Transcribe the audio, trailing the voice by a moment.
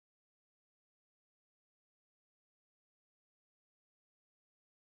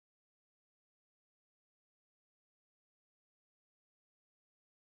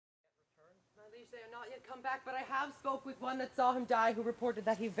they are not yet come back, but I have spoke with one that saw him die, who reported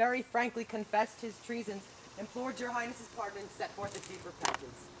that he very frankly confessed his treasons, implored your highness's pardon, and set forth a deep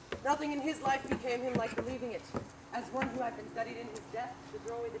repentance. Nothing in his life became him like believing it. As one who had been studied in his death, to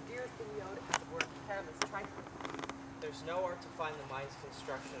throw away the dearest thing he owed, as it were, careless trifle. There's no art to find the mind's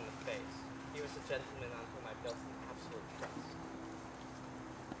construction in the face. He was a gentleman on whom I built an absolute trust.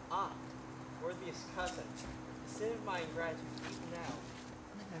 Ah, worthiest cousin, the sin of my ingratitude even now.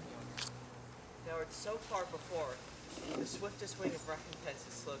 Thou art so far before, the swiftest wing of recompense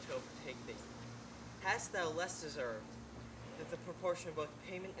is slow to overtake thee. Hast thou less deserved, that the proportion of both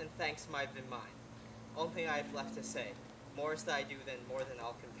payment and thanks might have been mine. Only thing I have left to say, more is thy due than more than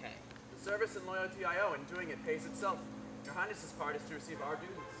all can pay. The service and loyalty I owe in doing it pays itself. Your highness's part is to receive our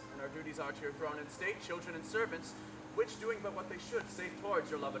duties, and our duties are to your throne and state, children and servants, which doing but what they should, save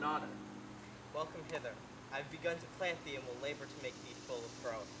towards your love and honor. Welcome hither. I have begun to plant thee and will labor to make thee full of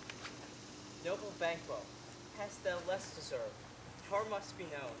growth. Noble Banquo, hast thou less deserved? Far must be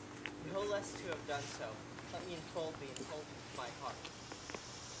known. No less to have done so. Let me enfold thee and hold thee to my heart.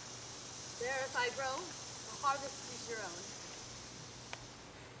 There, if I grow, the harvest is your own.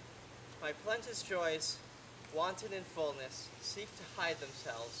 My plenteous joys, wanton in fullness, seek to hide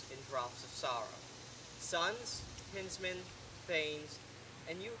themselves in drops of sorrow. Sons, kinsmen, thanes,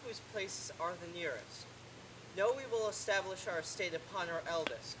 and you whose places are the nearest, know we will establish our estate upon our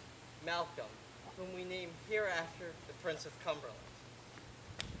eldest, Malcolm, whom we name hereafter the Prince of Cumberland.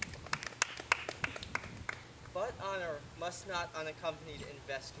 But honor must not unaccompanied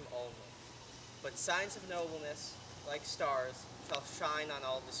invest him only, but signs of nobleness, like stars, shall shine on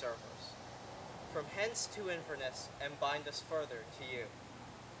all deservers. From hence to Inverness, and bind us further to you.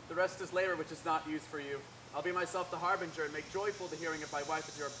 The rest is labor which is not used for you. I'll be myself the harbinger, and make joyful the hearing of my wife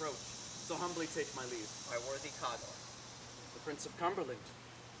at your approach. So humbly take my leave. My worthy Cawdor. The Prince of Cumberland.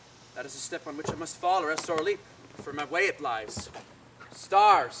 That is a step on which I must fall, or else or leap, for my way it lies.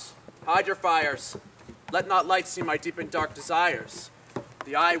 Stars, hide your fires. Let not light see my deep and dark desires.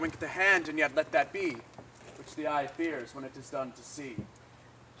 The eye wink the hand, and yet let that be, which the eye fears when it is done to see.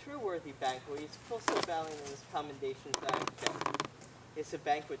 True worthy Banquo, he is full so valiant in his commendations that I am jealous. It's a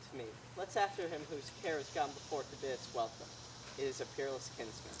banquet to me. Let's after him whose care has gone before to bid us welcome. It is a peerless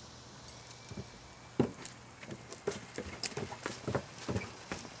kinsman.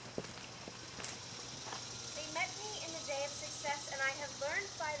 They met me in the day of success, and I have learned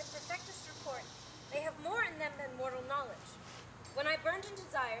by the perfectest report they have more in them than mortal knowledge. When I burned in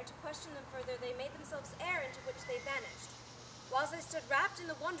desire to question them further, they made themselves air into which they vanished. Whilst I stood wrapped in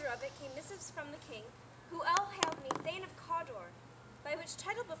the wonder of it, came missives from the king, who all hailed me Thane of Cawdor, by which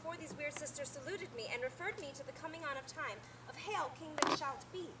title before these weird sisters saluted me, and referred me to the coming on of time, of Hail, King that shalt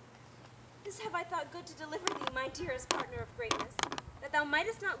be. This have I thought good to deliver thee, my dearest partner of greatness, that thou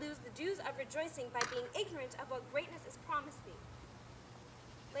mightest not lose the dues of rejoicing by being ignorant of what greatness is promised thee.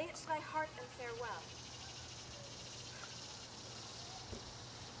 Lay it to thy heart and farewell.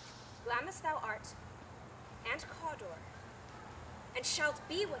 Glamis thou art, and Cawdor, and shalt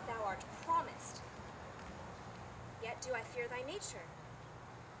be what thou art promised. Yet do I fear thy nature.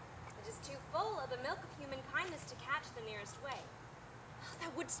 It is too full of the milk of human kindness to catch the nearest way. Oh,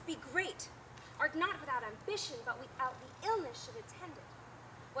 thou wouldst be great, art not without ambition, but without the illness should attend it.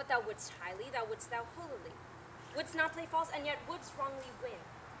 What thou wouldst highly, thou wouldst thou holily. Wouldst not play false, and yet wouldst wrongly win.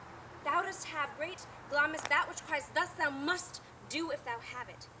 Thou dost have, great Glamis, that which cries, thus thou must do if thou have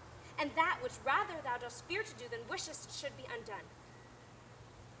it, and that which rather thou dost fear to do than wishest should be undone.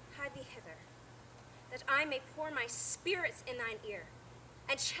 Hie thee hither, that I may pour my spirits in thine ear,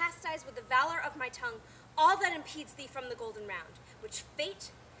 and chastise with the valor of my tongue all that impedes thee from the golden round, which fate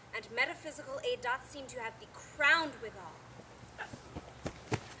and metaphysical aid doth seem to have thee crowned withal.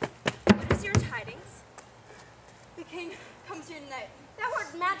 What is your tidings? The king comes here tonight. Thou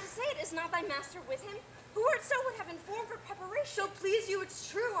art mad to say it. Is not thy master with him? Who art so would have informed for preparation? So please you, it's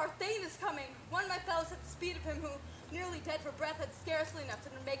true, our Thane is coming. One of my fellows at the speed of him who, nearly dead for breath, had scarcely enough to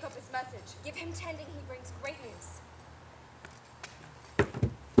make up his message. Give him tending, he brings great news.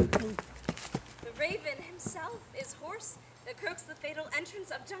 The raven himself is hoarse that croaks the fatal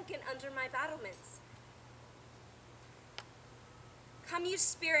entrance of Duncan under my battlements. Come, you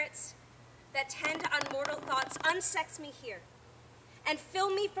spirits that tend unmortal thoughts, unsex me here, and fill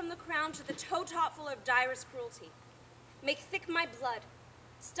me from the crown to the toe-top full of direst cruelty. Make thick my blood,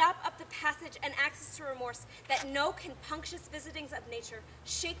 stop up the passage and access to remorse, that no compunctious visitings of nature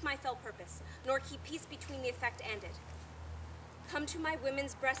shake my fell purpose, nor keep peace between the effect and it. Come to my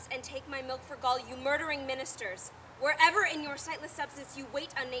women's breasts and take my milk for gall, you murdering ministers, wherever in your sightless substance you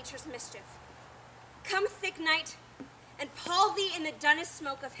wait on nature's mischief. Come, thick night, and pall thee in the dunnest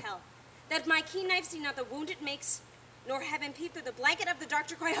smoke of hell, that my keen knife see not the wound it makes, nor heaven peep through the blanket of the dark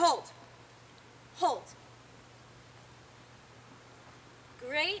to cry, hold! Hold!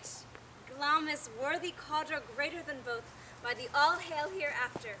 Great, Glamis, worthy Cawdor, greater than both, by the all hail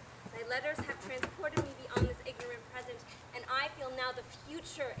hereafter. Thy letters have transported me beyond this ignorant present, and I feel now the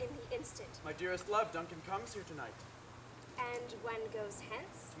future in the instant. My dearest love, Duncan comes here tonight. And when goes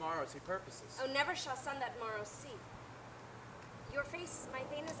hence? Tomorrow, as he purposes. Oh, never shall sun that morrow see. Your face, my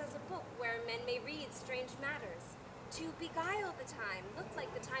thane, is as a book where men may read strange matters. To beguile the time, look like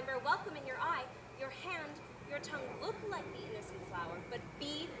the time, bear welcome in your eye, your hand, your tongue look like the innocent flower, but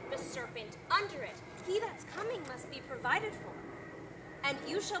be the serpent under it. He that's coming must be provided for. And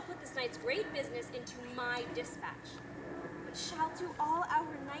you shall put this night's great business into my dispatch, but shall to all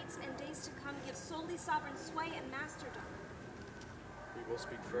our nights and days to come give solely sovereign sway and masterdom. We will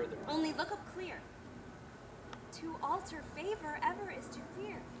speak further. Only look up clear. To alter favor ever is to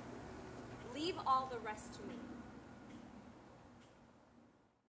fear. Leave all the rest to me.